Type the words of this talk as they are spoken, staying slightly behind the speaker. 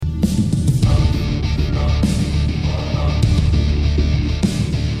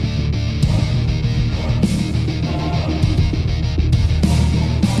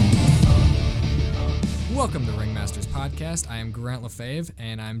Grant Lefebvre,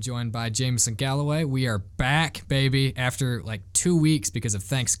 and I'm joined by Jameson Galloway. We are back, baby, after like 2 weeks because of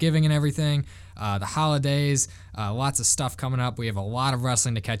Thanksgiving and everything, the holidays, lots of stuff coming up. We have a lot of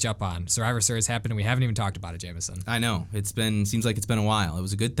wrestling to catch up on. Survivor Series happened, and we haven't even talked about it, Jameson. I know. Seems like it's been a while. It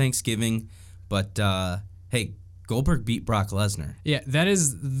was a good Thanksgiving, but hey, Goldberg beat Brock Lesnar. Yeah, that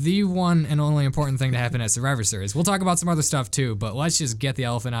is the one and only important thing to happen at Survivor Series. We'll talk about some other stuff too, but let's just get the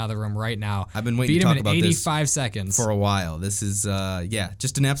elephant out of the room right now. I've been waiting to talk about this. Beat him in 85 seconds. For a while. This is,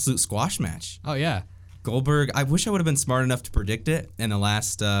 just an absolute squash match. Oh, yeah. Goldberg, I wish I would have been smart enough to predict it in the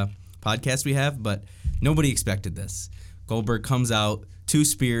last podcast we have, but nobody expected this. Goldberg comes out, 2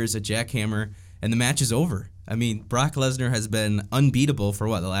 spears, a jackhammer, and the match is over. I mean, Brock Lesnar has been unbeatable for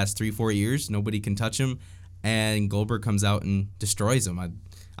the last 3-4 years? Nobody can touch him. And Goldberg comes out and destroys him.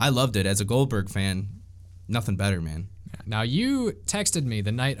 I loved it. As a Goldberg fan, nothing better, man. Now, you texted me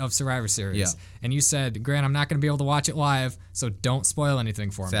the night of Survivor Series, and you said, Grant, I'm not going to be able to watch it live, so don't spoil anything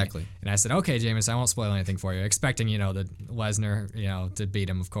for me. Exactly. And I said, okay, Jameis, I won't spoil anything for you, expecting, that Lesnar, to beat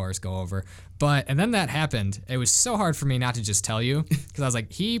him, of course, go over. And then that happened. It was so hard for me not to just tell you, because I was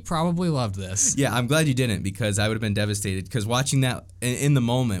like, he probably loved this. Yeah, I'm glad you didn't, because I would have been devastated, because watching that in the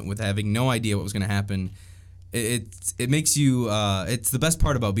moment with having no idea what was going to happen, it makes you it's the best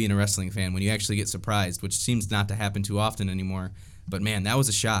part about being a wrestling fan when you actually get surprised, which seems not to happen too often anymore. But man, that was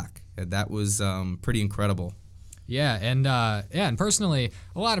a shock. That was pretty incredible. Yeah, and personally,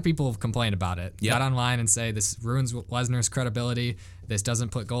 a lot of people have complained about it. Yep. Got online and say this ruins Lesnar's credibility. This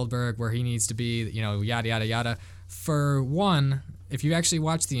doesn't put Goldberg where he needs to be. Yada yada yada. For one, if you actually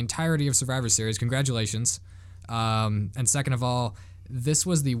watched the entirety of Survivor Series, congratulations. And second of all, this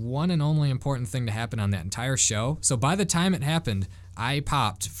was the one and only important thing to happen on that entire show. So by the time it happened, I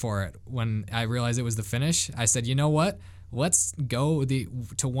popped for it when I realized it was the finish. I said, you know what? Let's go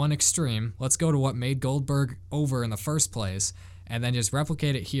to one extreme. Let's go to what made Goldberg over in the first place, and then just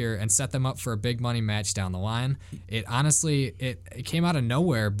replicate it here and set them up for a big money match down the line. It honestly, it came out of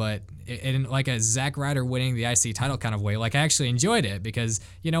nowhere, but in like a Zack Ryder winning the IC title kind of way. Like, I actually enjoyed it because,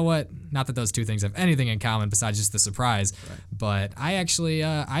 you know what? Not that those two things have anything in common besides just the surprise, right. But I actually,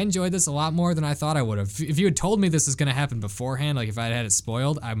 I enjoyed this a lot more than I thought I would have. If you had told me this was going to happen beforehand, like if I had it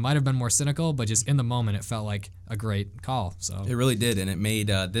spoiled, I might have been more cynical, but just in the moment, it felt like a great call. So it really did, and it made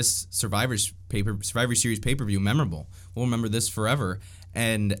this Survivor Series pay-per-view memorable. We'll remember this forever.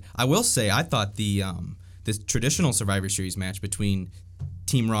 And I will say, I thought this traditional Survivor Series match between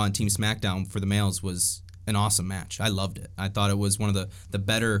Team Raw and Team SmackDown for the males was an awesome match. I loved it. I thought it was one of the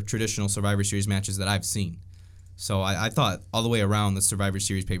better traditional Survivor Series matches that I've seen. So I thought all the way around the Survivor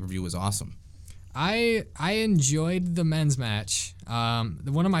Series pay-per-view was awesome. I enjoyed the men's match.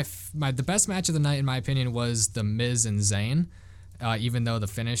 One of the best match of the night, in my opinion, was the Miz and Zayn. Even though the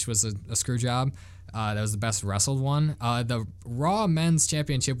finish was a screw job, that was the best wrestled one. The Raw Men's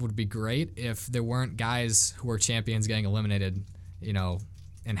Championship would be great if there weren't guys who were champions getting eliminated,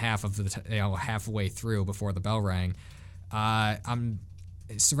 in half of the halfway through before the bell rang.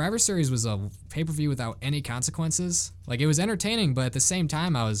 Survivor Series was a pay-per-view without any consequences. Like, it was entertaining, but at the same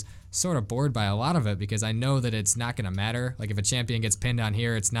time, I was sort of bored by a lot of it because I know that it's not going to matter. Like, if a champion gets pinned on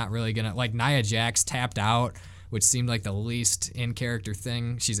here, it's not really going to... Like, Nia Jax tapped out, which seemed like the least in-character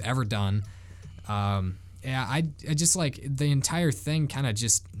thing she's ever done. I just, like, the entire thing kind of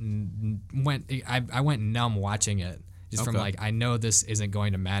just went... I went numb watching it. Just from, like, I know this isn't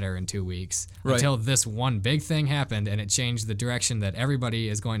going to matter in 2 weeks. Right. Until this one big thing happened and it changed the direction that everybody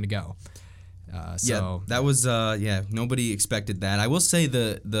is going to go. Yeah, that was nobody expected that. I will say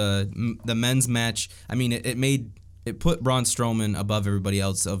the men's match, I mean, it put Braun Strowman above everybody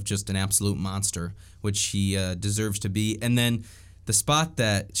else of just an absolute monster, which he deserves to be. And then the spot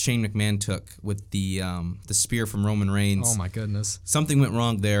that Shane McMahon took with the spear from Roman Reigns. Oh my goodness! Something went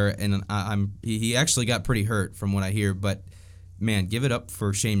wrong there, and he actually got pretty hurt from what I hear. But man, give it up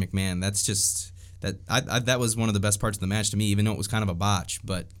for Shane McMahon. That's just that was one of the best parts of the match to me, even though it was kind of a botch.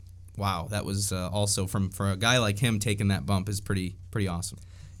 But wow, that was also for a guy like him taking that bump is pretty awesome.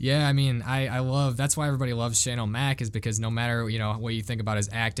 Yeah, I mean, I love, that's why everybody loves Shane O'Mac, is because no matter, what you think about his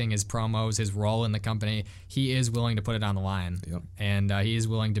acting, his promos, his role in the company, he is willing to put it on the line. Yep. And he is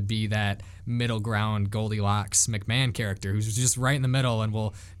willing to be that middle ground Goldilocks McMahon character who's just right in the middle and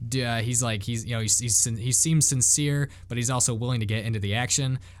will, he seems sincere, but he's also willing to get into the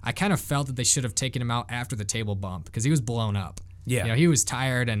action. I kind of felt that they should have taken him out after the table bump because he was blown up. Yeah. He was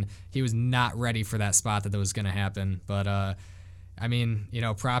tired and he was not ready for that spot that was going to happen. But, I mean,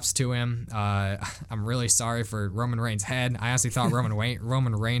 props to him. I'm really sorry for Roman Reigns' head. I honestly thought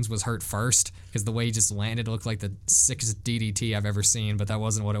Roman Reigns was hurt first because the way he just landed looked like the sickest DDT I've ever seen, but that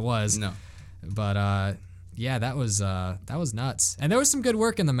wasn't what it was. No. But Yeah, that was nuts. And there was some good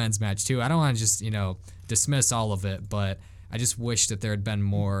work in the men's match too. I don't want to just, dismiss all of it, but I just wish that there had been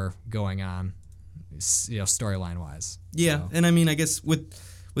more going on, storyline wise. Yeah, So. and I mean, I guess with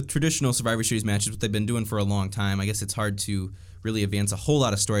traditional Survivor Series matches, what they've been doing for a long time, I guess it's hard to really advance a whole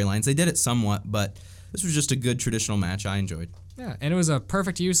lot of storylines. They did it somewhat, but this was just a good traditional match I enjoyed. Yeah, and it was a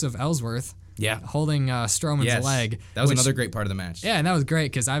perfect use of Ellsworth. Yeah. Holding Strowman's leg. That was another great part of the match. Yeah, and that was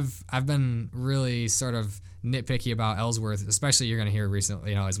great because I've been really sort of nitpicky about Ellsworth, especially you're going to hear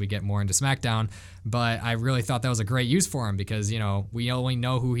recently, as we get more into SmackDown. But I really thought that was a great use for him because, we only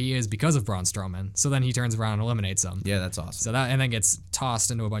know who he is because of Braun Strowman. So then he turns around and eliminates him. Yeah, that's awesome. So and then gets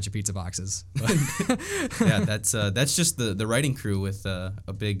tossed into a bunch of pizza boxes. Yeah, that's just the writing crew with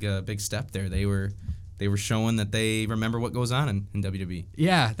a big step there. They were showing that they remember what goes on in WWE.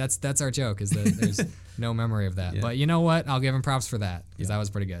 Yeah, that's our joke is that there's no memory of that. Yeah. But you know what? I'll give him props for that because that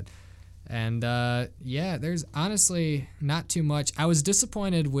was pretty good. And there's honestly not too much. I was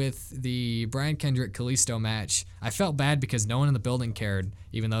disappointed with the Brian Kendrick Kalisto match. I felt bad because no one in the building cared,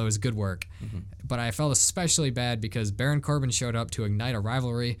 even though it was good work. Mm-hmm. But I felt especially bad because Baron Corbin showed up to ignite a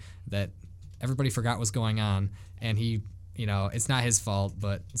rivalry that everybody forgot was going on, and he. It's not his fault,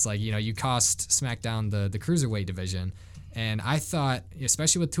 but it's like, you cost SmackDown the Cruiserweight division. And I thought,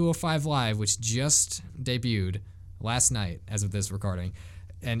 especially with 205 Live, which just debuted last night as of this recording,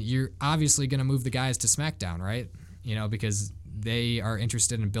 and you're obviously going to move the guys to SmackDown, right? Because they are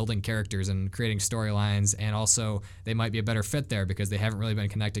interested in building characters and creating storylines, and also they might be a better fit there because they haven't really been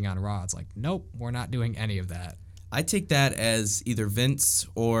connecting on Raw. It's like, nope, we're not doing any of that. I take that as either Vince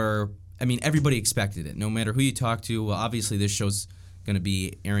or... everybody expected it. No matter who you talk to, well, obviously this show's going to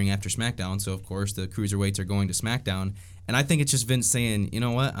be airing after SmackDown, so of course the Cruiserweights are going to SmackDown. And I think it's just Vince saying, you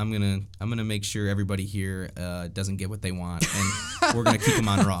know what, I'm gonna make sure everybody here doesn't get what they want, and we're gonna keep them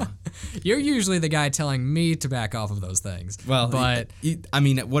on Raw. You're usually the guy telling me to back off of those things. Well, but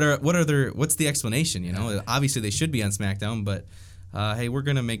what's the explanation? Obviously they should be on SmackDown, but. Hey, we're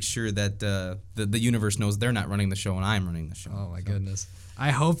going to make sure that the universe knows they're not running the show and I'm running the show. Oh, my goodness. I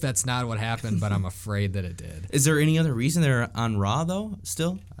hope that's not what happened, but I'm afraid that it did. Is there any other reason they're on Raw, though,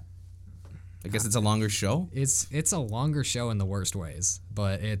 still? I guess it's a longer show? It's a longer show in the worst ways,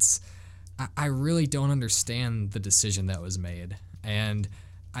 but I really don't understand the decision that was made. And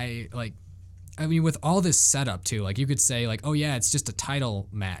with all this setup too, like you could say like, oh yeah, it's just a title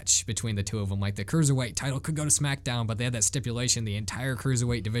match between the two of them. Like the Cruiserweight title could go to SmackDown, but they had that stipulation the entire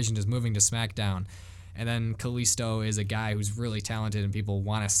Cruiserweight division is moving to SmackDown. And then Kalisto is a guy who's really talented and people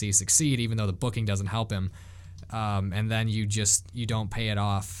want to see succeed, even though the booking doesn't help him. And then you don't pay it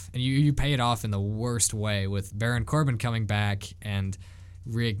off, and you pay it off in the worst way with Baron Corbin coming back and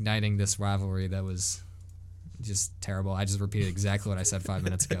reigniting this rivalry that was just terrible. I just repeated exactly what I said 5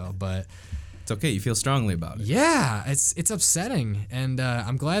 minutes ago, but. It's okay. You feel strongly about it. Yeah, it's upsetting, and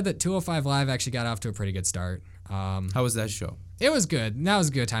I'm glad that 205 Live actually got off to a pretty good start. How was that show? It was good. That was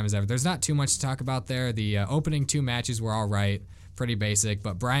as good a time as ever. There's not too much to talk about there. The opening two matches were all right, pretty basic,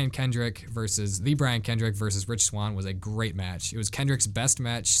 but Brian Kendrick versus Rich Swann was a great match. It was Kendrick's best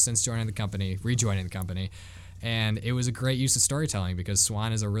match since rejoining the company. And it was a great use of storytelling because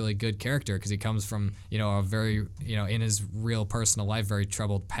Swann is a really good character because he comes from, a very, in his real personal life, very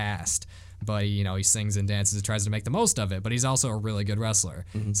troubled past. But he sings and dances and tries to make the most of it. But he's also a really good wrestler.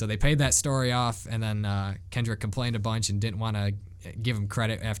 Mm-hmm. So they paid that story off, and then Kendrick complained a bunch and didn't want to give him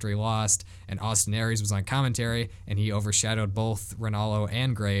credit after he lost. And Austin Aries was on commentary, and he overshadowed both Ranallo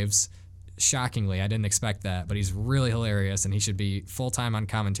and Graves. Shockingly, I didn't expect that, but he's really hilarious, and he should be full-time on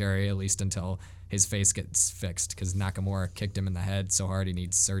commentary at least until his face gets fixed because Nakamura kicked him in the head so hard he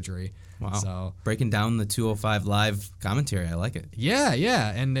needs surgery. Wow. So breaking down the 205 Live commentary, I like it. Yeah,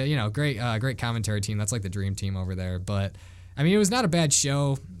 and great commentary team. That's like the dream team over there. But it was not a bad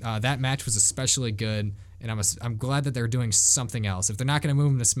show. That match was especially good, and I'm glad that they're doing something else. If they're not going to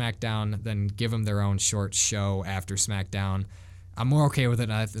move them to SmackDown, then give them their own short show after SmackDown. I'm more okay with it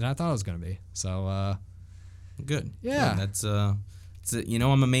than I thought it was going to be. So good. Yeah, that's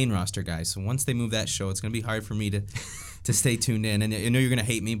I'm a main roster guy, so once they move that show, it's going to be hard for me to stay tuned in. And I know you're going to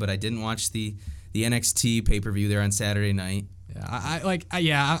hate me, but I didn't watch the NXT pay-per-view there on Saturday night.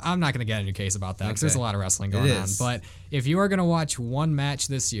 Yeah, I'm not going to get in your case about that because there's a lot of wrestling going on. But if you are going to watch one match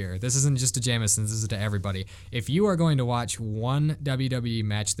this year, this isn't just to Jameson, this is to everybody. If you are going to watch one WWE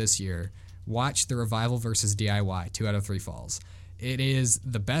match this year, watch the Revival versus DIY, 2 out of 3 falls. It is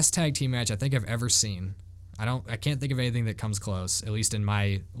the best tag team match I think I've ever seen. I can't think of anything that comes close, at least in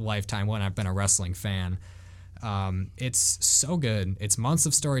my lifetime when I've been a wrestling fan. It's so good. It's months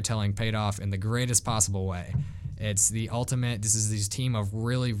of storytelling paid off in the greatest possible way. It's the ultimate. This is this team of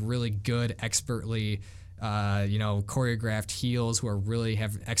really, really good, expertly choreographed heels who are really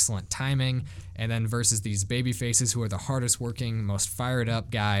have excellent timing, and then versus these baby faces who are the hardest working, most fired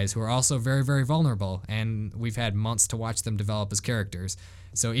up guys who are also very, very vulnerable, and we've had months to watch them develop as characters.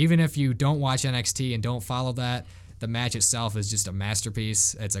 So even if you don't watch NXT and don't follow that, the match itself is just a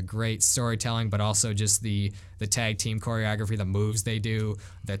masterpiece. It's a great storytelling, but also just the tag team choreography, the moves they do,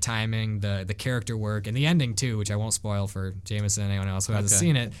 the timing, the character work, and the ending too, which I won't spoil for Jameson and anyone else who hasn't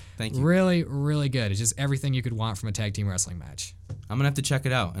seen it. Thank you. Really, really good. It's just everything you could want from a tag team wrestling match. I'm gonna have to check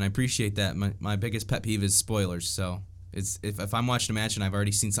it out, and I appreciate that. My biggest pet peeve is spoilers. So if I'm watching a match and I've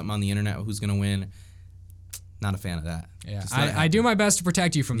already seen something on the internet who's gonna win, not a fan of that. Yeah, I do my best to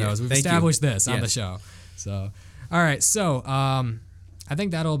protect you from those. We've established this on the show. So, all right. So, I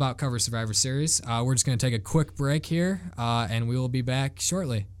think that'll about cover Survivor Series. We're just going to take a quick break here, and we will be back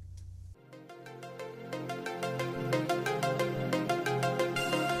shortly.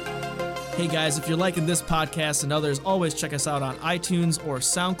 Hey guys, if you're liking this podcast and others, always check us out on iTunes or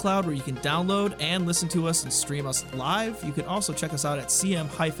SoundCloud, where you can download and listen to us and stream us live. You can also check us out at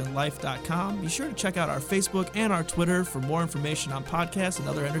cm-life.com. Be sure to check out our Facebook and our Twitter for more information on podcasts and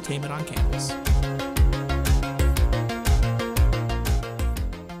other entertainment on campus.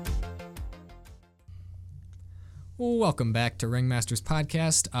 Welcome back to Ringmasters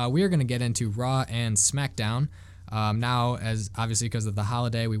Podcast. We are going to get into Raw and SmackDown. Now, as obviously because of the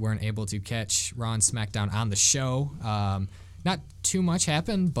holiday, we weren't able to catch Raw and SmackDown on the show. Not too much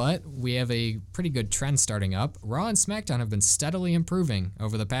happened, but we have a pretty good trend starting up. Raw and SmackDown have been steadily improving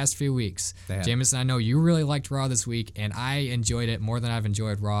over the past few weeks. Jameson, I know you really liked Raw this week, and I enjoyed it more than I've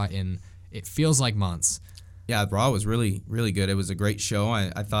enjoyed Raw in, it feels like, months. Yeah, Raw was really, really good. It was a great show.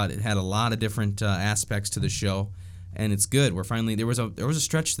 I thought it had a lot of different aspects to the show. And it's good. We're finally there was a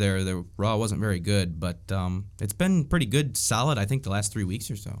stretch there. The Raw wasn't very good, but it's been pretty good, solid. I think the last 3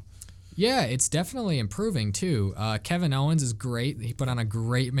 weeks or so. Yeah, it's definitely improving too. Kevin Owens is great. He put on a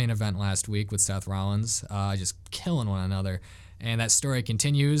great main event last week with Seth Rollins, just killing one another. And that story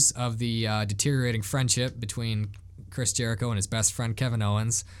continues of the deteriorating friendship between Chris Jericho and his best friend Kevin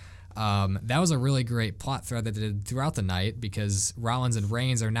Owens. That was a really great plot thread that they did throughout the night because Rollins and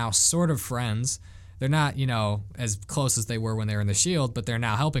Reigns are now sort of friends. They're not, as close as they were when they were in the Shield, but they're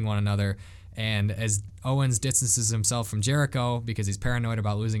now helping one another. And as Owens distances himself from Jericho because he's paranoid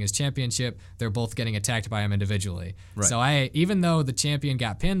about losing his championship, they're both getting attacked by him individually. Right. So even though the champion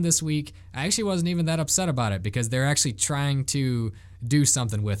got pinned this week, I actually wasn't even that upset about it because they're actually trying to do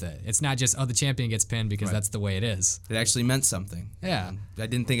something with it. It's not just, the champion gets pinned because that's the way it is. It actually meant something. Yeah. I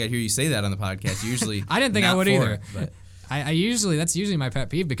didn't think I'd hear you say that on the podcast. Usually I didn't think I would either. But that's usually my pet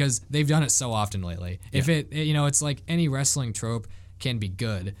peeve because they've done it so often lately. Yeah. If it's like any wrestling trope can be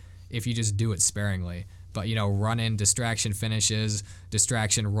good if you just do it sparingly. But, run-in distraction finishes,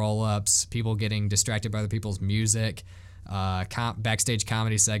 distraction roll-ups, people getting distracted by other people's music, backstage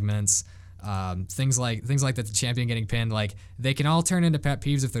comedy segments, things like that, the champion getting pinned, like they can all turn into pet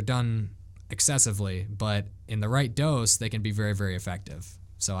peeves if they're done excessively, but in the right dose, they can be very, very effective.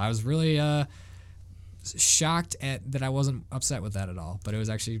 So I was really shocked at that I wasn't upset with that at all, but it was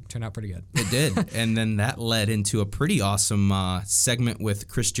actually turned out pretty good. It did. And then that led into a pretty awesome segment with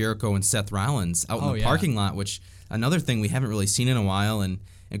Chris Jericho and Seth Rollins out in the parking lot, which another thing we haven't really seen in a while, and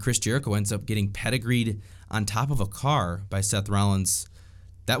Chris Jericho ends up getting pedigreed on top of a car by Seth Rollins.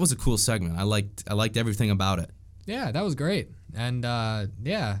 That was a cool segment. I liked everything about it. Yeah, that was great. And that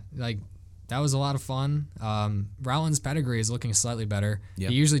was a lot of fun. Rollins' pedigree is looking slightly better.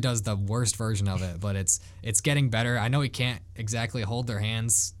 Yep. He usually does the worst version of it, but it's getting better. I know he can't exactly hold their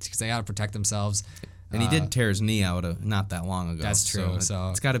hands because they got to protect themselves. And he did tear his knee out not that long ago. That's true.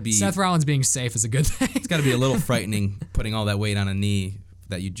 So it's got to be Seth Rollins being safe is a good thing. It's got to be a little frightening putting all that weight on a knee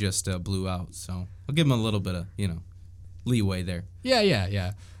that you just blew out. So I'll give him a little bit of leeway there.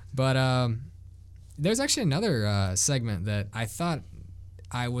 Yeah. But there's actually another segment that I thought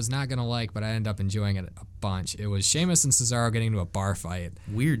I was not going to like, but I ended up enjoying it a bunch. It was Sheamus and Cesaro getting into a bar fight.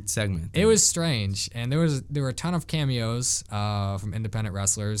 Weird segment. It was strange, and there were a ton of cameos from independent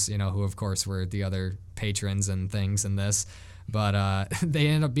wrestlers, who of course were the other patrons and things in this. But they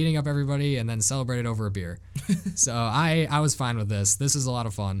ended up beating up everybody and then celebrated over a beer. So I was fine with this. This is a lot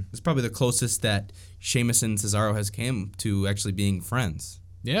of fun. It's probably the closest that Sheamus and Cesaro has came to actually being friends.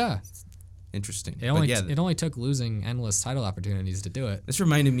 Yeah. Interesting. It only took losing endless title opportunities to do it. This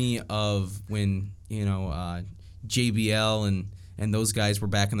reminded me of when JBL and those guys were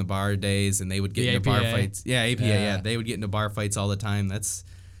back in the bar days, and they would get into bar fights. Yeah, APA. Yeah, they would get into bar fights all the time.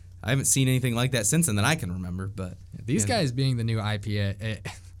 I haven't seen anything like that since then that I can remember. But these guys being the new IPA.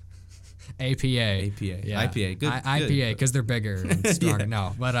 APA. Yeah. IPA. Good. IPA because they're bigger and stronger.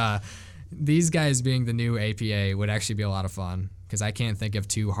 No, but these guys being the new APA would actually be a lot of fun because I can't think of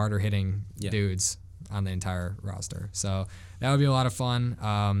two harder hitting dudes on the entire roster. So that would be a lot of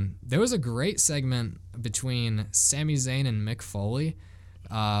fun. There was a great segment between Sami Zayn and Mick Foley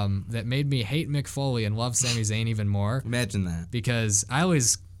that made me hate Mick Foley and love Sami Zayn even more. Imagine that. Because I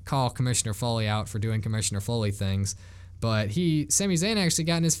always call Commissioner Foley out for doing Commissioner Foley things. But Sami Zayn actually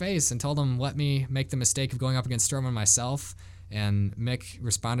got in his face and told him, let me make the mistake of going up against Strowman myself. And Mick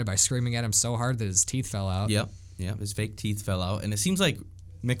responded by screaming at him so hard that his teeth fell out. Yep, his fake teeth fell out. And it seems like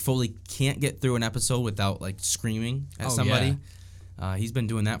Mick Foley can't get through an episode without, like, screaming at somebody. Yeah. He's been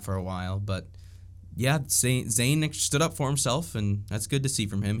doing that for a while. But, yeah, Zayn stood up for himself, and that's good to see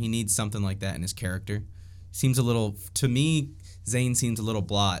from him. He needs something like that in his character. Seems a little, to me, Zayn seems a little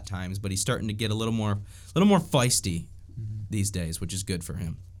blah at times, but he's starting to get a little more feisty these days, which is good for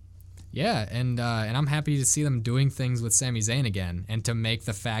him. Yeah, and I'm happy to see them doing things with Sami Zayn again, and to make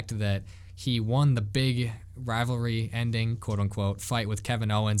the fact that he won the big rivalry-ending, quote-unquote, fight with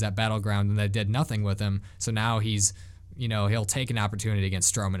Kevin Owens at Battleground, and they did nothing with him, so now he's, he'll take an opportunity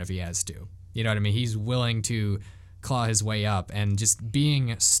against Strowman if he has to. You know what I mean? He's willing to claw his way up, and just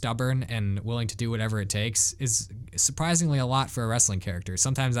being stubborn and willing to do whatever it takes is surprisingly a lot for a wrestling character.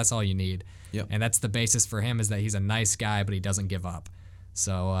 Sometimes that's all you need. Yep. And that's the basis for him, is that he's a nice guy, but he doesn't give up.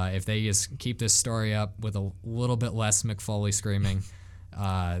 So if they just keep this story up with a little bit less Mick Foley screaming,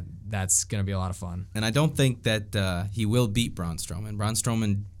 that's going to be a lot of fun. And I don't think that he will beat Braun Strowman. Braun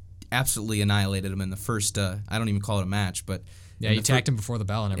Strowman absolutely annihilated him in the first, I don't even call it a match, but... Yeah, he attacked him before the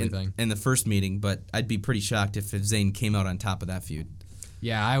bell and everything. In the first meeting, but I'd be pretty shocked if Zayn came out on top of that feud.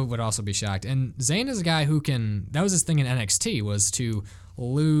 Yeah, I would also be shocked. And Zayn is a guy who that was his thing in NXT, was to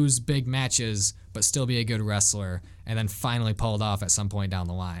lose big matches but still be a good wrestler, and then finally pull it off at some point down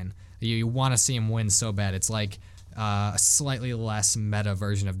the line. You want to see him win so bad. It's like a slightly less meta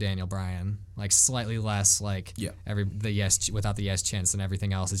version of Daniel Bryan, like slightly less like without the yes chance and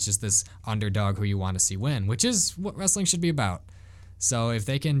everything else. It's just this underdog who you want to see win, which is what wrestling should be about. So if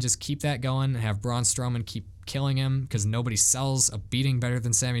they can just keep that going and have Braun Strowman keep killing him, because nobody sells a beating better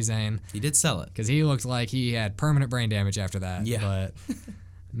than Sami Zayn. He did sell it. Because he looked like he had permanent brain damage after that. Yeah. But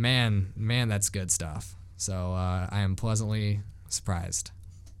man, that's good stuff. So I am pleasantly surprised.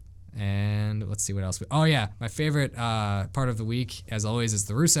 And let's see what else. My favorite part of the week, as always, is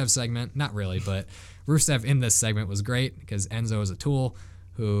the Rusev segment. Not really, but Rusev in this segment was great because Enzo is a tool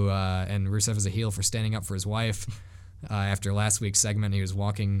and Rusev is a heel for standing up for his wife. After last week's segment, he was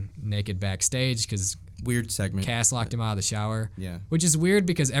walking naked backstage because weird segment. Cass locked him out of the shower. Yeah. Which is weird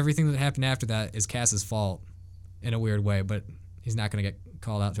because everything that happened after that is Cass's fault in a weird way, but he's not going to get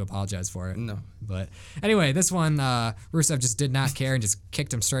called out to apologize for it. No. But anyway, this one, Rusev just did not care and just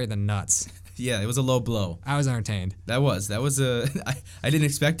kicked him straight in the nuts. Yeah, it was a low blow. I was entertained. I didn't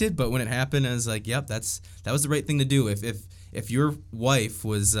expect it, but when it happened, I was like, yep, that was the right thing to do. If your wife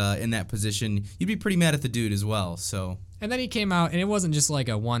was in that position, you'd be pretty mad at the dude as well. So. And then he came out, and it wasn't just like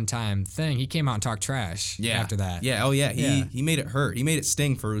a one-time thing. He came out and talked trash after that. Yeah, oh yeah, he made it hurt. He made it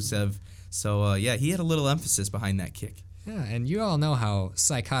sting for Rusev. So he had a little emphasis behind that kick. Yeah, and you all know how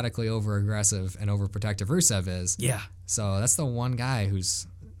psychotically over-aggressive and overprotective Rusev is. Yeah. So that's the one guy whose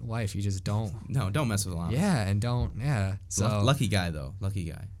wife you just don't. No, don't mess with Lana. Yeah, and don't. Yeah. So lucky guy though. Lucky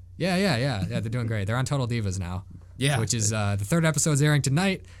guy. Yeah. They're doing great. They're on Total Divas now. Yeah. Which is the third episode's airing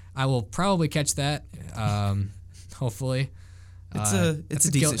tonight. I will probably catch that. Hopefully. It's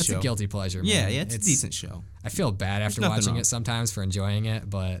a decent show. It's a guilty pleasure. Yeah, Man. yeah, it's a decent show. I feel bad after watching it sometimes for enjoying it,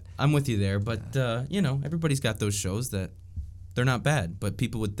 but I'm with you there. But everybody's got those shows that they're not bad, but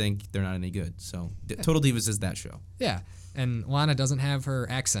people would think they're not any good. So Total Divas is that show. Yeah, and Lana doesn't have her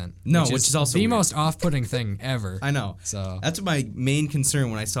accent. No, which is also the weird. most off-putting thing ever. I know. So that's my main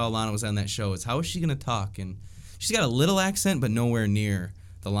concern when I saw Lana was on that show is how is she gonna talk? And she's got a little accent, but nowhere near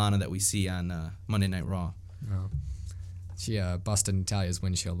the Lana that we see on Monday Night Raw. Oh. She busted Natalia's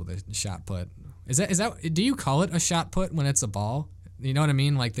windshield with a shot put. Is that? Do you call it a shot put when it's a ball? You know what I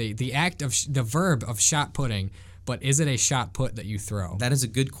mean? Like the act of the verb of shot putting, but is it a shot put that you throw? That is a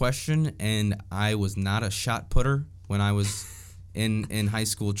good question, and I was not a shot putter when I was in high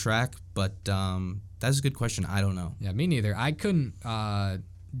school track, but that's a good question. I don't know. Yeah, me neither. I couldn't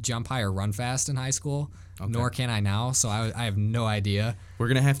jump high or run fast in high school, nor can I now, so I have no idea. We're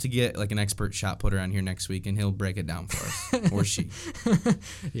going to have to get like an expert shot putter on here next week, and he'll break it down for us, or she.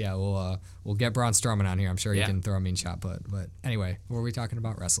 Yeah, we'll get Braun Strowman on here. I'm sure he can throw a mean shot put. But anyway, what were we talking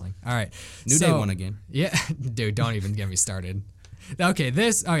about? Wrestling. All right. New Day won again. Yeah, dude, don't even get me started. Okay,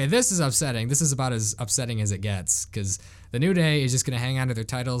 this is upsetting. This is about as upsetting as it gets because the New Day is just going to hang on to their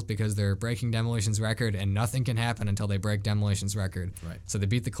titles because they're breaking Demolition's record, and nothing can happen until they break Demolition's record. Right. So they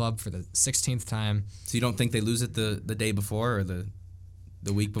beat the club for the 16th time. So you don't think they lose it the day before or the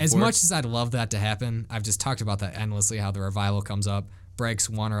week before? As much as I'd love that to happen, I've just talked about that endlessly, how the Revival comes up, breaks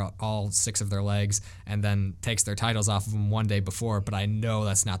one or all 6 of their legs, and then takes their titles off of them one day before, but I know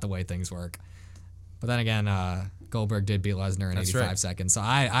that's not the way things work. But then again, Goldberg did beat Lesnar in 85 seconds, so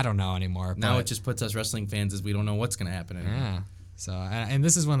I don't know anymore. Now it just puts us wrestling fans as we don't know what's going to happen anymore. Yeah. So, and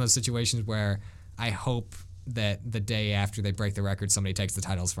this is one of those situations where I hope that the day after they break the record, somebody takes the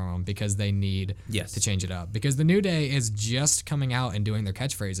titles from them because they need to change it up. Because the New Day is just coming out and doing their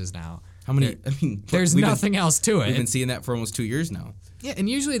catchphrases now. How many? There's nothing else to it. We've been seeing that for almost 2 years now. Yeah, and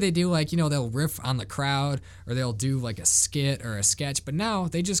usually they do they'll riff on the crowd or they'll do like a skit or a sketch, but now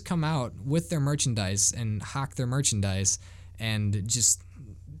they just come out with their merchandise and hawk their merchandise and just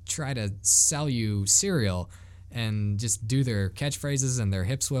try to sell you cereal and just do their catchphrases and their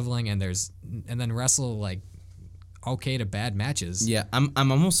hip swiveling and then wrestle like okay to bad matches. Yeah, I'm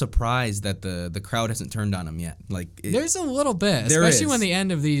almost surprised that the crowd hasn't turned on them yet. There's a little bit, especially when the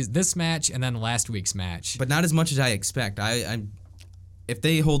end of this match and then last week's match. But not as much as I expect. If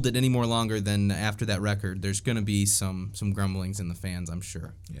they hold it any more longer than after that record, there's going to be some grumblings in the fans, I'm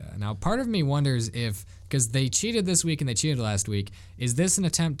sure. Yeah. Now, part of me wonders if, because they cheated this week and they cheated last week, is this an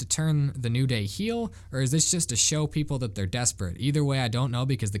attempt to turn the New Day heel, or is this just to show people that they're desperate? Either way, I don't know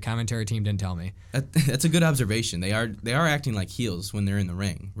because the commentary team didn't tell me. That's a good observation. They are acting like heels when they're in the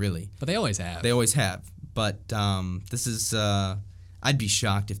ring, really. But they always have. They always have. But this is, I'd be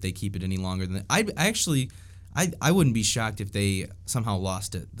shocked if they keep it any longer than that. I wouldn't be shocked if they somehow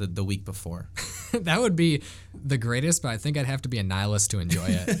lost it the week before. That would be the greatest, but I think I'd have to be a nihilist to enjoy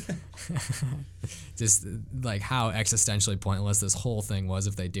it. Just like how existentially pointless this whole thing was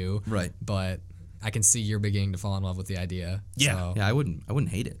if they do. Right. But I can see you're beginning to fall in love with the idea. Yeah. So, yeah, I wouldn't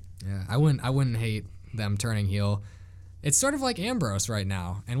hate it. Yeah, I wouldn't hate them turning heel. It's sort of like Ambrose right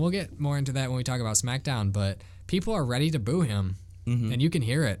now, and we'll get more into that when we talk about SmackDown, but people are ready to boo him. Mm-hmm. And you can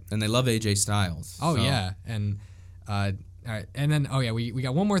hear it. And they love AJ Styles. Oh, so. Yeah. And all right. And then, we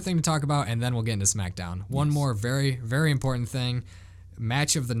got one more thing to talk about, and then we'll get into SmackDown. One more very, very important thing.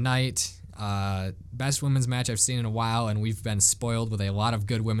 Match of the night. Best women's match I've seen in a while, and we've been spoiled with a lot of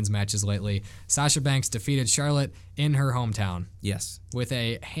good women's matches lately. Sasha Banks defeated Charlotte in her hometown. Yes. With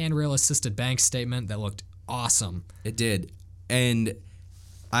a handrail-assisted Banks statement that looked awesome. It did. And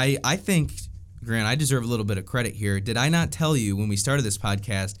I think... Grant, I deserve a little bit of credit here. Did I not tell you when we started this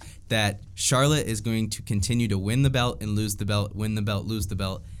podcast that Charlotte is going to continue to win the belt and lose the belt, win the belt, lose the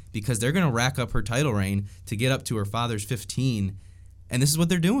belt, because they're going to rack up her title reign to get up to her father's 15, and this is what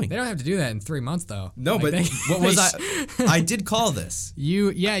they're doing. They don't have to do that in 3 months, though. No, like what was I? I did call this.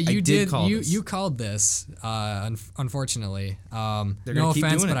 You did. You called this. Unfortunately, no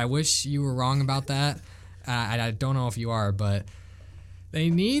offense, but I wish you were wrong about that. I don't know if you are, but. They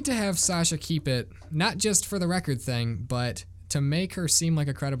need to have Sasha keep it, not just for the record thing, but to make her seem like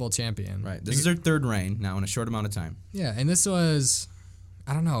a credible champion. Right. This is her third reign now in a short amount of time. Yeah, and this was,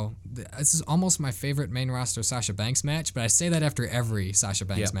 I don't know, this is almost my favorite main roster Sasha Banks match, but I say that after every Sasha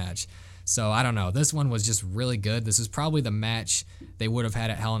Banks match. So I don't know. This one was just really good. This is probably the match they would have had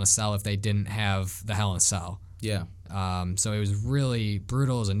at Hell in a Cell if they didn't have the Hell in a Cell. Yeah. So it was really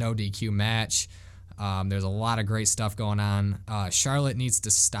brutal. It was a no DQ match. There's a lot of great stuff going on. Charlotte needs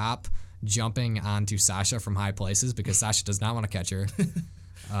to stop jumping onto Sasha from high places because Sasha does not want to catch her.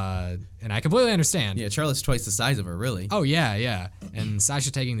 And I completely understand. Yeah, Charlotte's twice the size of her, really. Oh, yeah. And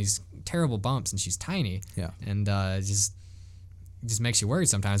Sasha taking these terrible bumps, and she's tiny. Yeah. And it just makes you worried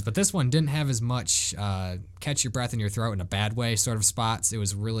sometimes. But this one didn't have as much catch your breath in your throat in a bad way sort of spots. It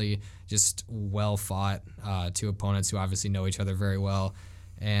was really just well fought. Two opponents who obviously know each other very well.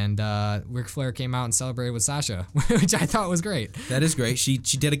 And Ric Flair came out and celebrated with Sasha, which I thought was great. That is great. She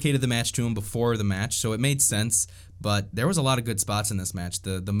dedicated the match to him before the match, so it made sense. But there was a lot of good spots in this match.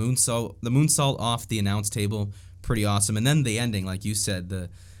 The moonsault off the announce table, pretty awesome. And then the ending, like you said,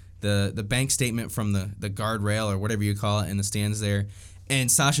 the bank statement from the guardrail or whatever you call it in the stands there.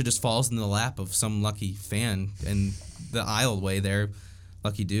 And Sasha just falls in the lap of some lucky fan in the aisleway there.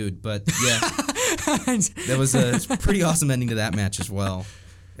 Lucky dude. But yeah, that was a pretty awesome ending to that match as well.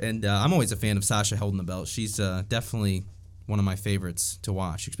 And I'm always a fan of Sasha holding the belt. She's definitely one of my favorites to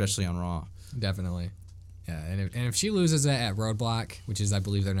watch, especially on Raw. Definitely. Yeah, and if she loses it at Roadblock, which is, I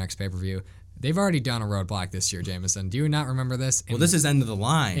believe, their next pay-per-view, they've already done a Roadblock this year, Jameson. Do you not remember this? Well, this is end of the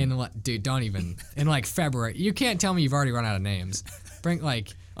line. Dude, don't even. In, February. You can't tell me you've already run out of names.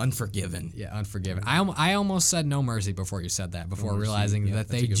 Unforgiven. Yeah, Unforgiven. I almost said No Mercy before you said that, before Mercy, realizing yeah, that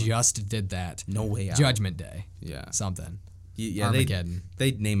that's they a good one. just did that. No Way Out. Judgment Day. Yeah. Something. Yeah, Armageddon.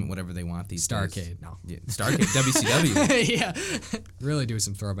 They name it whatever they want these days. Starcade. No. Yeah, Starcade. WCW. Yeah. Really do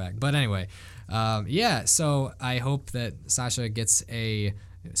some throwback. But anyway, so I hope that Sasha gets a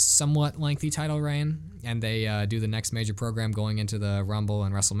somewhat lengthy title reign and they do the next major program going into the Rumble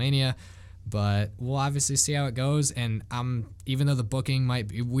and WrestleMania. But we'll obviously see how it goes. And even though the booking might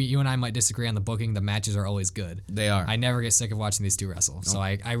be, you and I might disagree on the booking, the matches are always good. They are. I never get sick of watching these two wrestle. So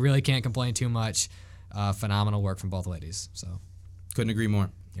I really can't complain too much. Phenomenal work from both ladies. So Couldn't agree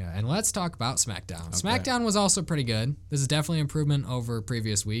more. yeah, and let's talk about SmackDown. Okay. SmackDown was also pretty good. This is definitely improvement over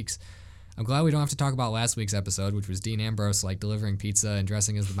previous weeks. I'm glad we don't have to talk about last week's episode, which was Dean Ambrose delivering pizza and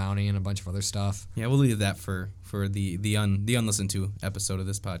dressing as the Bounty and a bunch of other stuff. Yeah, we'll leave that for the unlistened to episode of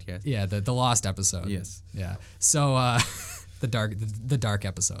this podcast. Yeah, the lost episode. Yes. Yeah. So the dark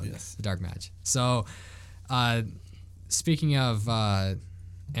episode. Yes. The dark match. So speaking of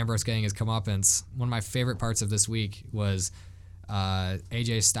Ambrose getting his comeuppance, one of my favorite parts of this week was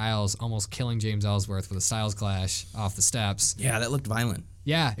AJ Styles almost killing James Ellsworth with a Styles Clash off the steps. Yeah, that looked violent.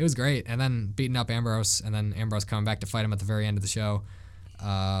 Yeah, it was great. And then beating up Ambrose, and then Ambrose coming back to fight him at the very end of the show.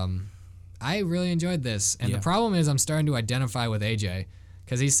 I really enjoyed this. And the problem is I'm starting to identify with AJ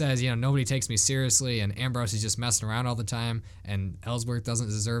because he says, nobody takes me seriously, and Ambrose is just messing around all the time, and Ellsworth doesn't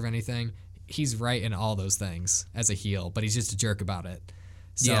deserve anything. He's right in all those things as a heel, but he's just a jerk about it.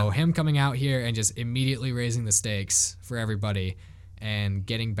 So him coming out here and just immediately raising the stakes for everybody and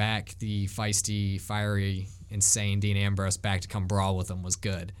getting back the feisty, fiery, insane Dean Ambrose back to come brawl with him was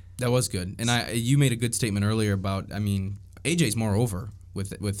good. That was good. And you made a good statement earlier about, AJ's more over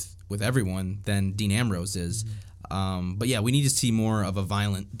with everyone than Dean Ambrose is. But yeah, we need to see more of a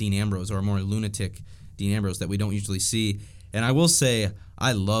violent Dean Ambrose or a more lunatic Dean Ambrose that we don't usually see. And I will say,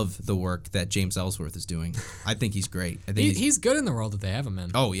 I love the work that James Ellsworth is doing. I think he's great. I think he's good in the role that they have him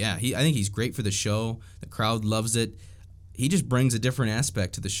in. Oh, yeah. I think he's great for the show. The crowd loves it. He just brings a different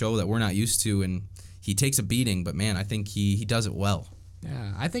aspect to the show that we're not used to, and he takes a beating, but man, I think he does it well.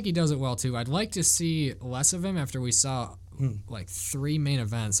 Yeah, I think he does it well too. I'd like to see less of him after we saw like 3 main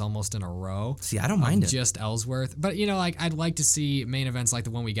events almost in a row. See, I don't mind it. Just Ellsworth. But, I'd like to see main events like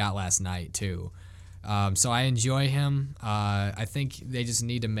the one we got last night too. So I enjoy him. I think they just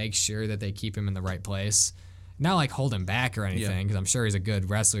need to make sure that they keep him in the right place. Not like hold him back or anything, because I'm sure he's a good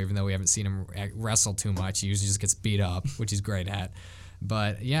wrestler, even though we haven't seen him wrestle too much. He usually just gets beat up, which he's great at.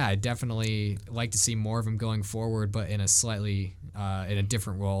 But yeah, I definitely like to see more of him going forward, but in a slightly in a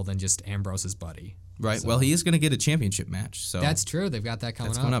different role than just Ambrose's buddy. Right. So, well, he is going to get a championship match. So that's true. They've got that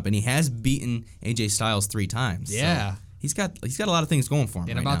coming up, and he has beaten AJ Styles 3 times. Yeah. So he's got a lot of things going for him.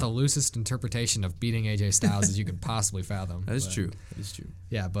 And right about now. the loosest interpretation of beating AJ Styles as you could possibly fathom. That is true. That is true.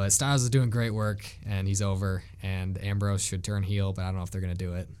 Yeah, but Styles is doing great work, and he's over. And Ambrose should turn heel, but I don't know if they're going to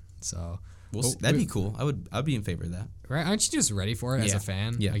do it. So that'd be cool. I'd be in favor of that. Right? Aren't you just ready for it as a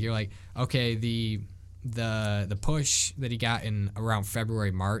fan? Yeah. Like you're like, okay, the push that he got in around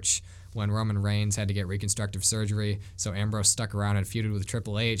February, March, when Roman Reigns had to get reconstructive surgery, so Ambrose stuck around and feuded with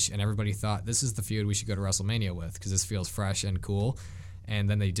Triple H, and everybody thought this is the feud we should go to WrestleMania with because this feels fresh and cool. And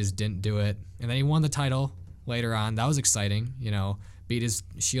then they just didn't do it. And then he won the title later on. That was exciting. Beat his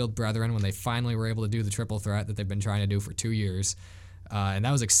Shield brethren when they finally were able to do the triple threat that they've been trying to do for 2 years. And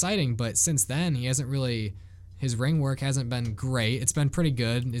that was exciting, but since then, he hasn't really... His ring work hasn't been great. It's been pretty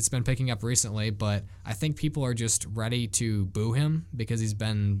good. It's been picking up recently, but I think people are just ready to boo him because he's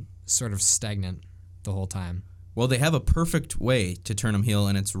been sort of stagnant the whole time. Well, they have a perfect way to turn him heel,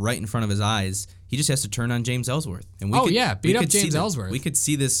 and it's right in front of his eyes. He just has to turn on James Ellsworth. And beat up James Ellsworth. We could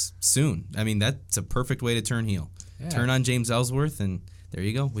see this soon. That's a perfect way to turn heel. Yeah. Turn on James Ellsworth, and there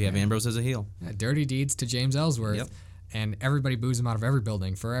you go. We have Ambrose as a heel. Yeah, dirty deeds to James Ellsworth. Yep. And everybody boos him out of every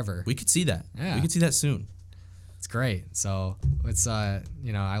building forever. We could see that. Yeah. We could see that soon. It's great. So it's, I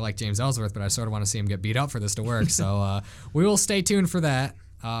like James Ellsworth, but I sort of want to see him get beat up for this to work. So we will stay tuned for that.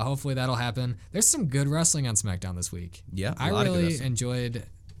 Hopefully that'll happen. There's some good wrestling on SmackDown this week. Yeah, I really enjoyed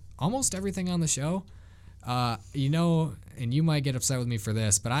almost everything on the show. And you might get upset with me for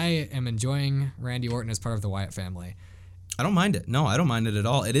this, but I am enjoying Randy Orton as part of the Wyatt family. I don't mind it. No, I don't mind it at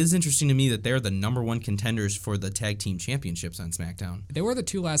all. It is interesting to me that they're the number 1 contenders for the tag team championships on SmackDown. They were the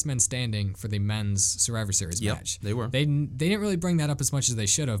 2 last men standing for the men's Survivor Series match. They were. They didn't really bring that up as much as they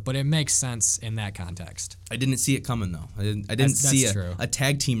should have, but it makes sense in that context. I didn't see it coming, though. I didn't see a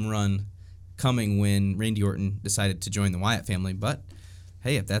tag team run coming when Randy Orton decided to join the Wyatt family. But,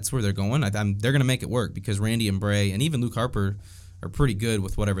 hey, if that's where they're going, they're going to make it work because Randy and Bray and even Luke Harper are pretty good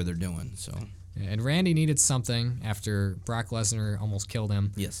with whatever they're doing. So And Randy needed something after Brock Lesnar almost killed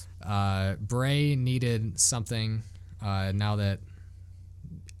him. Yes. Bray needed something now that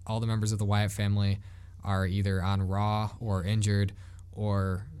all the members of the Wyatt family are either on Raw or injured,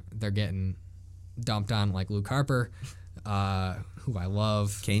 or they're getting dumped on like Luke Harper, who I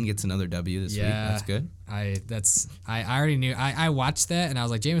love. Kane gets another W this week. That's good. I already knew. I watched that and I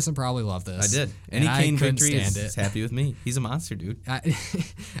was like, Jameson probably loved this. I did. And Any Kane victory stand is happy with me. He's a monster, dude.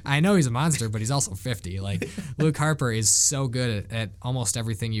 I know he's a monster, but he's also 50. Like, Luke Harper is so good at almost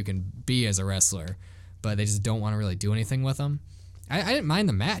everything you can be as a wrestler, but they just don't want to really do anything with him. I didn't mind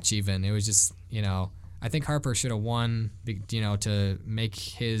the match even. It was just, I think Harper should have won, to make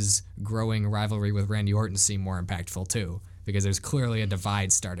his growing rivalry with Randy Orton seem more impactful too, because there's clearly a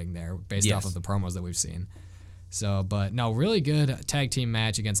divide starting there based off of the promos that we've seen. So, but no, really good tag team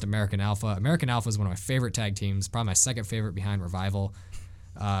match against American Alpha. American Alpha is one of my favorite tag teams, probably my second favorite behind Revival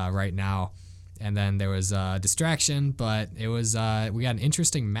right now. And then there was Distraction, but it was we got an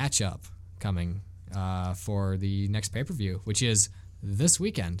interesting matchup coming for the next pay-per-view, which is this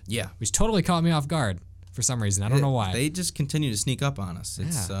weekend. Yeah. Which totally caught me off guard for some reason. I don't know why. They just continue to sneak up on us.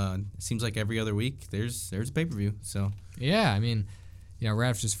 It seems like every other week there's a pay-per-view. So yeah, I mean, right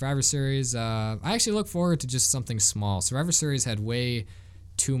after Survivor Series, I actually look forward to just something small. Survivor Series had way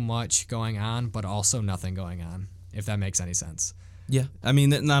too much going on, but also nothing going on, if that makes any sense. Yeah, I mean,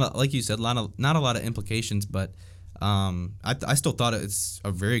 not like you said, not a lot of implications, but I still thought it's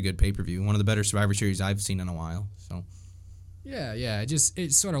a very good pay-per-view, one of the better Survivor Series I've seen in a while. So. Yeah.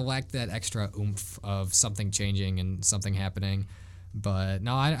 It sort of lacked that extra oomph of something changing and something happening. But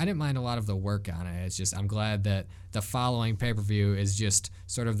no, I didn't mind a lot of the work on it. It's just I'm glad that the following pay-per-view is just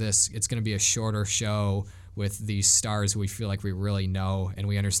sort of this. It's going to be a shorter show with these stars who we feel like we really know and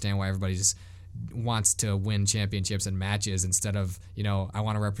we understand why everybody just wants to win championships and matches instead of I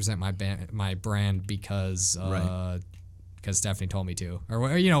want to represent my brand because Stephanie told me to or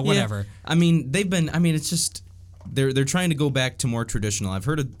whatever. Yeah. I mean it's just. They're trying to go back to more traditional.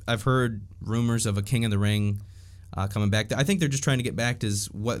 I've heard rumors of a King of the Ring coming back. I think they're just trying to get back to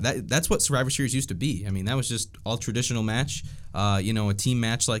that's what Survivor Series used to be. I mean, that was just all traditional match, a team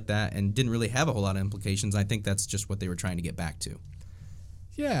match like that, and didn't really have a whole lot of implications. I think that's just what they were trying to get back to.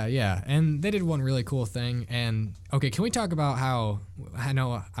 Yeah, and they did one really cool thing. And okay, can we talk about how I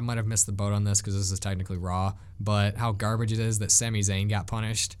know I might have missed the boat on this because this is technically Raw, but how garbage it is that Sami Zayn got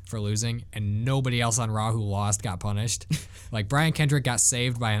punished for losing and nobody else on Raw who lost got punished. Like Brian Kendrick got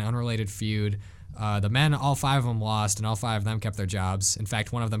saved by an unrelated feud. The men, all 5 of them lost, and all 5 of them kept their jobs. In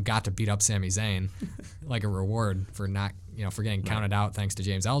fact, one of them got to beat up Sami Zayn, like a reward for not, for getting counted out thanks to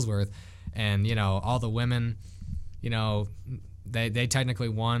James Ellsworth. And all the women, They technically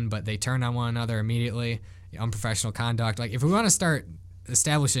won, but they turned on one another immediately. Unprofessional conduct. Like, if we want to start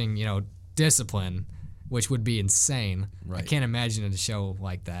establishing, discipline, which would be insane, I can't imagine a show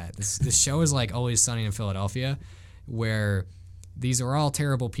like that. This show is like Always Sunny in Philadelphia, where these are all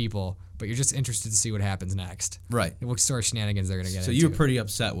terrible people, but you're just interested to see what happens next. Right. What sort of shenanigans they're going to get into. So you were pretty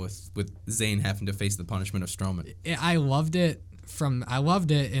upset with Zayn having to face the punishment of Strowman. I loved it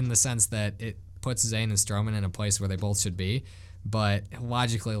in the sense that it puts Zayn and Strowman in a place where they both should be. But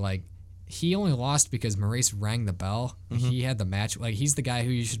logically, like, he only lost because Maurice rang the bell. Mm-hmm. He had the match. Like, he's the guy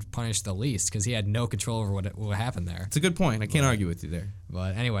who you should punish the least because he had no control over what happened there. It's a good point. I can't argue with you there.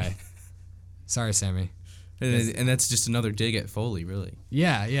 But anyway, sorry, Sammy. And that's just another dig at Foley, really.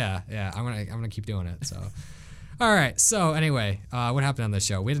 Yeah. I'm gonna keep doing it. So, all right. So anyway, what happened on the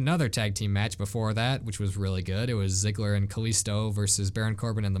show? We had another tag team match before that, which was really good. It was Ziggler and Kalisto versus Baron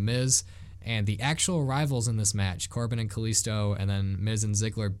Corbin and The Miz. And the actual rivals in this match, Corbin and Kalisto, and then Miz and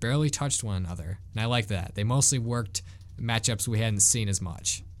Ziggler, barely touched one another. And I like that. They mostly worked matchups we hadn't seen as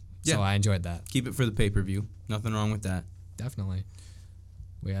much. Yeah. So I enjoyed that. Keep it for the pay-per-view. Nothing wrong with that. Definitely.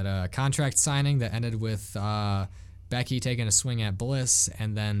 We had a contract signing that ended with Becky taking a swing at Bliss,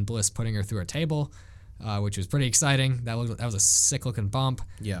 and then Bliss putting her through a table, which was pretty exciting. That was a sick-looking bump.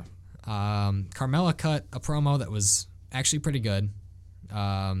 Yeah. Carmella cut a promo that was actually pretty good.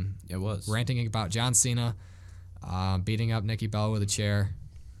 It was ranting about John Cena, beating up Nikki Bella with a chair.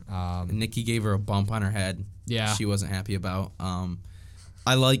 Nikki gave her a bump on her head. Yeah, she wasn't happy about. I'll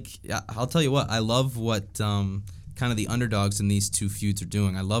tell you what. I love what kind of the underdogs in these two feuds are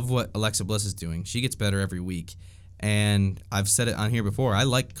doing. I love what Alexa Bliss is doing. She gets better every week, and I've said it on here before. I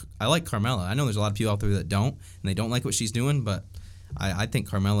like Carmella. I know there's a lot of people out there that don't, and they don't like what she's doing, but I think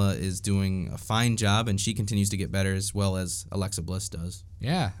Carmella is doing a fine job, and she continues to get better as well as Alexa Bliss does.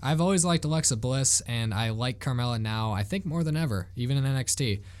 Yeah, I've always liked Alexa Bliss, and I like Carmella now, I think more than ever, even in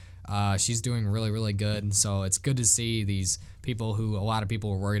NXT. She's doing really, really good. So it's good to see these people who a lot of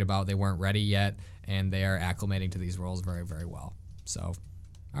people were worried about they weren't ready yet, and they are acclimating to these roles very, very well. So,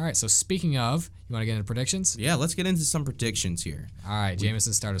 all right. So speaking of, you want to get into predictions? Yeah, let's get into some predictions here. All right,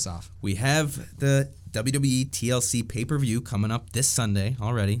 Jameson, start us off. We have the WWE TLC pay-per-view coming up this Sunday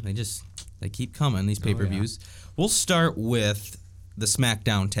already. They keep coming, these pay-per-views. We'll start with the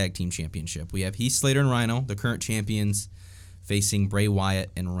SmackDown Tag Team Championship. We have Heath Slater and Rhino, the current champions, facing Bray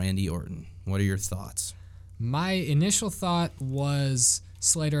Wyatt and Randy Orton. What are your thoughts? My initial thought was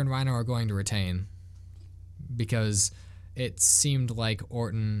Slater and Rhino are going to retain because it seemed like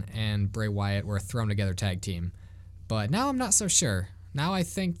Orton and Bray Wyatt were a thrown together tag team. But now I'm not so sure. Now I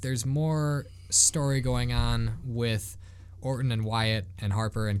think there's more story going on with Orton and Wyatt and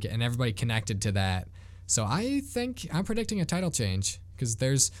Harper and everybody connected to that. So I think I'm predicting a title change because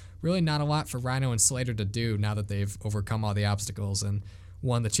there's really not a lot for Rhino and Slater to do now that they've overcome all the obstacles and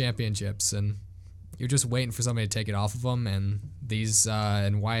won the championships. And you're just waiting for somebody to take it off of them. And these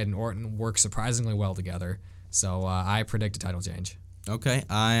and Wyatt and Orton work surprisingly well together. So I predict a title change. Okay,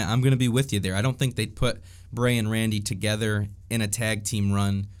 I'm going to be with you there. I don't think they'd put Bray and Randy together in a tag team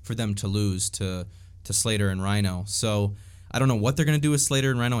run for them to lose to Slater and Rhino. So I don't know what they're going to do with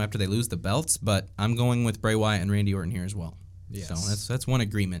Slater and Rhino after they lose the belts, but I'm going with Bray Wyatt and Randy Orton here as well. Yes. So that's one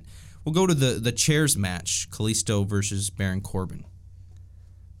agreement. We'll go to the chairs match, Kalisto versus Baron Corbin.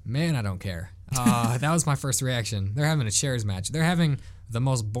 Man, I don't care. That was my first reaction. They're having a chairs match. They're having the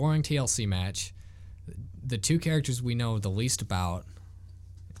most boring TLC match. The two characters we know the least about,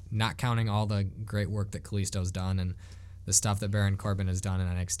 not counting all the great work that Kalisto's done and the stuff that Baron Corbin has done in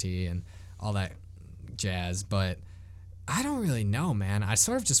NXT and all that jazz, but I don't really know, man. I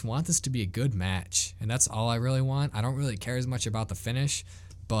sort of just want this to be a good match, and that's all I really want. I don't really care as much about the finish,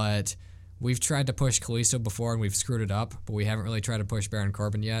 but we've tried to push Kalisto before and we've screwed it up, but we haven't really tried to push Baron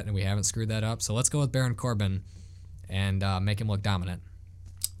Corbin yet, and we haven't screwed that up. So let's go with Baron Corbin and make him look dominant.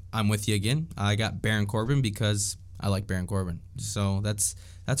 I'm with you again. I got Baron Corbin because I like Baron Corbin. So that's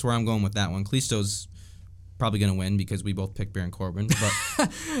where I'm going with that one. Kalisto's probably going to win because we both picked Baron Corbin, but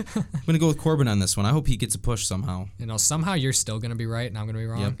I'm going to go with Corbin on this one. I hope he gets a push somehow. Somehow you're still going to be right and I'm going to be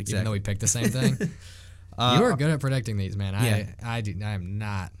wrong, Yep, exactly. even though we picked the same thing. You are good at predicting these, man. Yeah. I am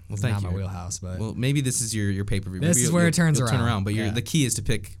not. Well, it's thank not you. my wheelhouse, but Well, maybe this is your pay-per-view. This Maybe is where it turns you'll turn around. But Yeah. the key is to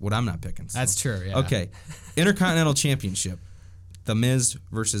pick what I'm not picking. So. That's true, yeah. Okay. Intercontinental Championship. The Miz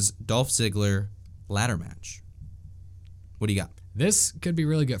versus Dolph Ziggler ladder match. What do you got? This could be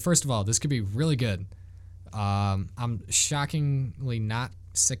really good. First of all, this could be really good. I'm shockingly not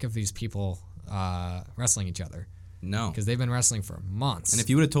sick of these people wrestling each other No. because they've been wrestling for months. And if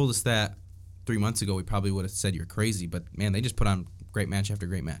you would have told us that 3 months ago, we probably would have said you're crazy. But, man, they just put on great match after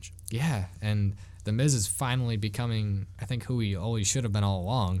great match. Yeah, and The Miz is finally becoming, I think, who he always should have been all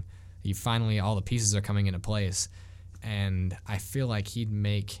along. All the pieces are coming into place. And I feel like he'd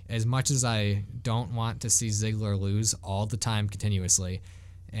make, as much as I don't want to see Ziggler lose all the time continuously,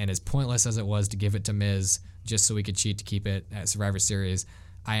 and as pointless as it was to give it to Miz just so we could cheat to keep it at Survivor Series,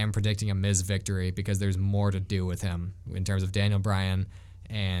 I am predicting a Miz victory because there's more to do with him in terms of Daniel Bryan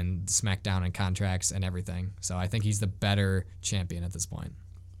and SmackDown and contracts and everything. So I think he's the better champion at this point.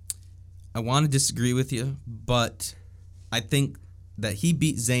 I want to disagree with you, but I think that he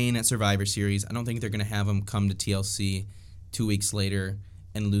beat Zayn at Survivor Series. I don't think they're going to have him come to TLC 2 weeks later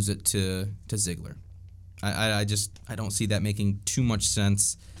and lose it to Ziggler. I don't see that making too much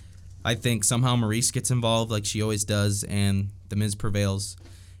sense. I think somehow Maurice gets involved like she always does, and The Miz prevails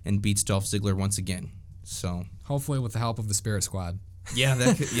and beats Dolph Ziggler once again. So hopefully with the help of the Spirit Squad. Yeah,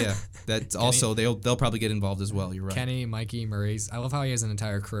 that's also they'll probably get involved as well. You're right. Kenny, Mikey, Maurice. I love how he has an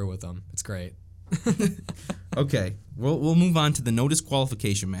entire crew with them. It's great. Okay, we'll move on to the no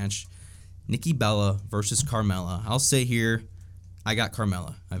disqualification match. Nikki Bella versus Carmella. I'll say here, I got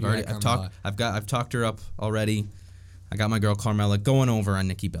Carmella. I've talked her up already. I got my girl Carmella going over on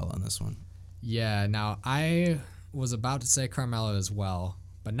Nikki Bella on this one. Yeah. Now I was about to say Carmella as well,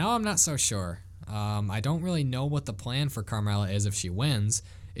 but now I'm not so sure. I don't really know what the plan for Carmella is if she wins.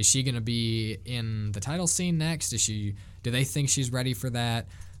 Is she going to be in the title scene next? Do they think she's ready for that?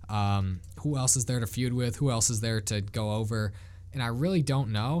 Who else is there to feud with? Who else is there to go over? And I really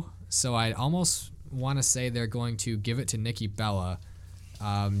don't know. So I almost want to say they're going to give it to Nikki Bella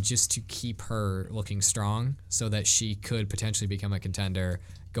just to keep her looking strong so that she could potentially become a contender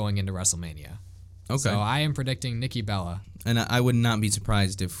going into WrestleMania. Okay. So I am predicting Nikki Bella. And I would not be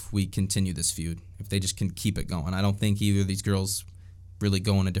surprised if we continue this feud, if they just can keep it going. I don't think either of these girls really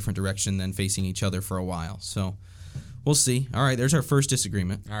go in a different direction than facing each other for a while. So we'll see. All right, there's our first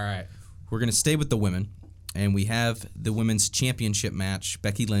disagreement. All right. We're going to stay with the women. And we have the women's championship match,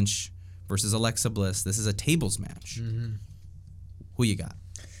 Becky Lynch versus Alexa Bliss. This is a tables match. Mm-hmm. Who you got?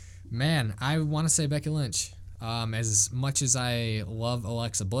 Man, I want to say Becky Lynch. As much as I love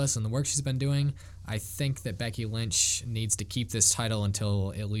Alexa Bliss and the work she's been doing, I think that Becky Lynch needs to keep this title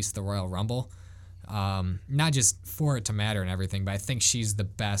until at least the Royal Rumble. Not just for it to matter and everything, but I think she's the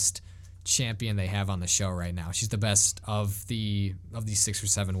best champion they have on the show right now. She's the best of these 6 or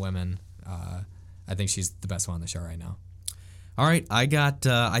 7 women. I think she's the best one on the show right now. All right,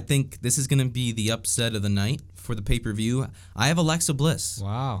 I think this is going to be the upset of the night for the pay-per-view. I have Alexa Bliss.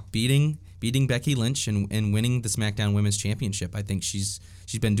 Wow. Beating Becky Lynch and winning the SmackDown Women's Championship. I think she's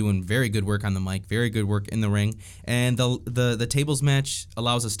been doing very good work on the mic, very good work in the ring. And the tables match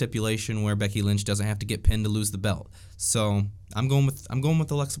allows a stipulation where Becky Lynch doesn't have to get pinned to lose the belt. So I'm going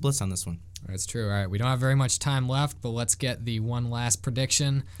with Alexa Bliss on this one. That's true. All right, we don't have very much time left, but let's get the one last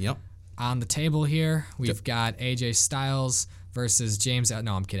prediction. Yep. On the table here, we've got AJ Styles versus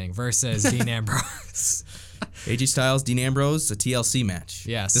versus Dean Ambrose. AJ Styles, Dean Ambrose, a TLC match.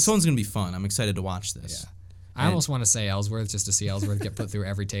 Yes. This one's going to be fun. I'm excited to watch this. Yeah. I almost want to say Ellsworth just to see Ellsworth get put through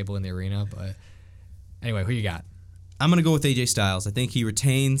every table in the arena, but anyway, who you got? I'm going to go with AJ Styles. I think he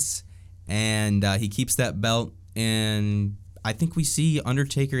retains and he keeps that belt, and I think we see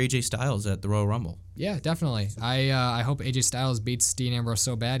Undertaker AJ Styles at the Royal Rumble. Yeah, definitely. I hope AJ Styles beats Dean Ambrose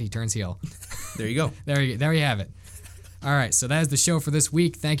so bad he turns heel. There you go. There you have it. All right, so that is the show for this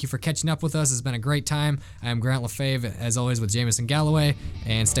week. Thank you for catching up with us. It's been a great time. I am Grant LaFave, as always, with Jameson Galloway,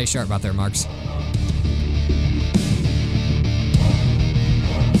 and stay sharp out there, Marks.